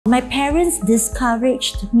My parents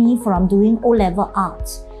discouraged me from doing O-level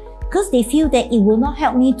arts because they feel that it will not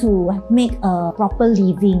help me to make a proper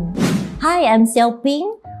living. Hi, I'm Siow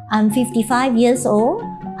Ping. I'm 55 years old.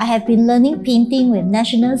 I have been learning painting with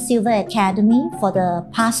National Silver Academy for the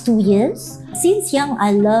past 2 years. Since young,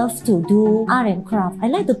 I love to do art and craft. I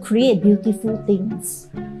like to create beautiful things.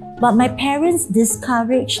 But my parents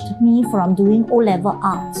discouraged me from doing O-level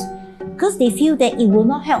arts because they feel that it will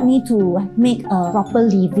not help me to make a proper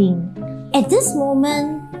living. At this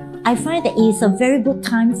moment, I find that it is a very good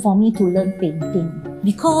time for me to learn painting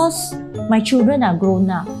because my children are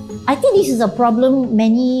grown up. I think this is a problem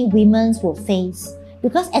many women will face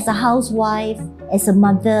because as a housewife, as a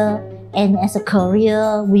mother, and as a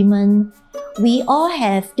career woman, we all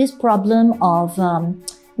have this problem of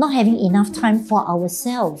not having enough time for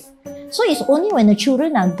ourselves. So it's only when the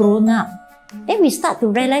children are grown up, then we start to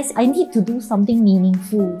realize I need to do something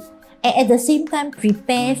meaningful and at the same time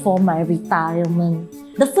prepare for my retirement.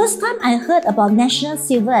 The first time I heard about National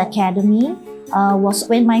Silver Academy was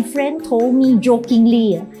when my friend told me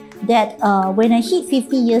jokingly that when I hit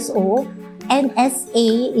 50 years old,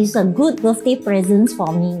 NSA is a good birthday present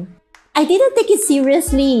for me. I didn't take it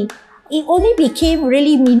seriously. It only became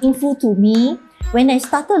really meaningful to me when I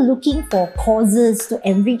started looking for causes to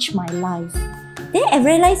enrich my life. Then I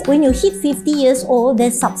realized when you hit 50 years old,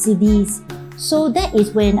 there's subsidies. So that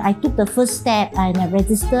is when I took the first step and I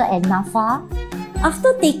registered at NAFA.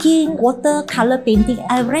 After taking watercolor painting,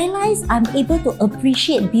 I realized I'm able to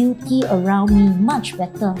appreciate beauty around me much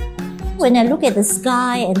better. When I look at the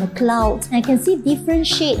sky and the clouds, I can see different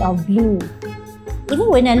shades of blue. Even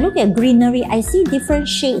when I look at greenery, I see different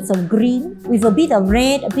shades of green with a bit of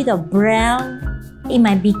red, a bit of brown. In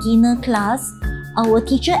my beginner class, our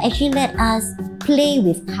teacher actually let us play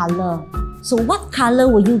with color. So what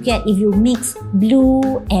color will you get if you mix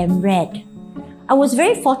blue and red? I was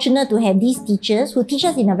very fortunate to have these teachers who teach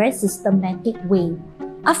us in a very systematic way.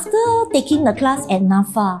 After taking the class at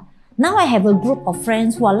NAFA, now I have a group of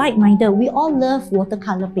friends who are like-minded. We all love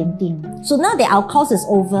watercolor painting. So now that our course is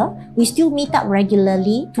over, we still meet up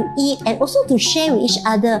regularly to eat and also to share with each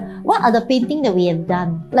other what are the paintings that we have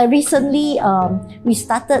done. Like recently, we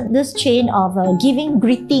started this chain of giving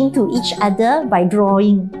greeting to each other by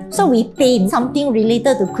drawing. So we paint something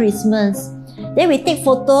related to Christmas. Then we take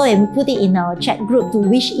photo and we put it in our chat group to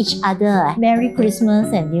wish each other Merry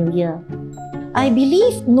Christmas and New Year. I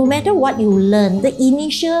believe no matter what you learn, the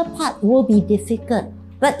initial part will be difficult.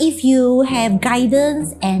 But if you have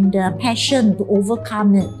guidance and passion to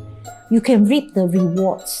overcome it, you can reap the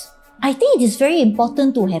rewards. I think it is very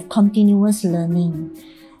important to have continuous learning.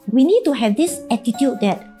 We need to have this attitude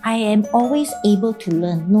that I am always able to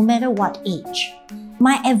learn, no matter what age.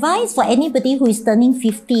 My advice for anybody who is turning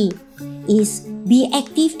 50 is be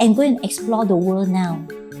active and go and explore the world now.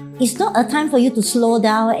 It's not a time for you to slow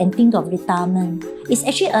down and think of retirement. It's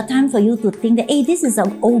actually a time for you to think that, hey, this is a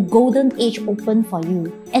golden age open for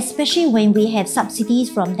you. Especially when we have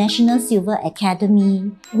subsidies from National Silver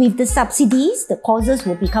Academy. With the subsidies, the courses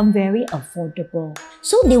will become very affordable.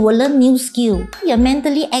 So they will learn new skills. You're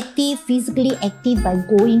mentally active, physically active by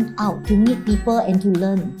going out to meet people and to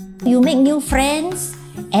learn. You make new friends,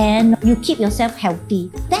 and you keep yourself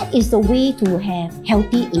healthy. That is the way to have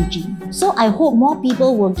healthy aging. So I hope more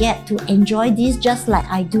people will get to enjoy this just like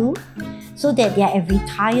I do, so that their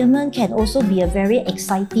retirement can also be a very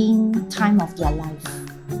exciting time of their life.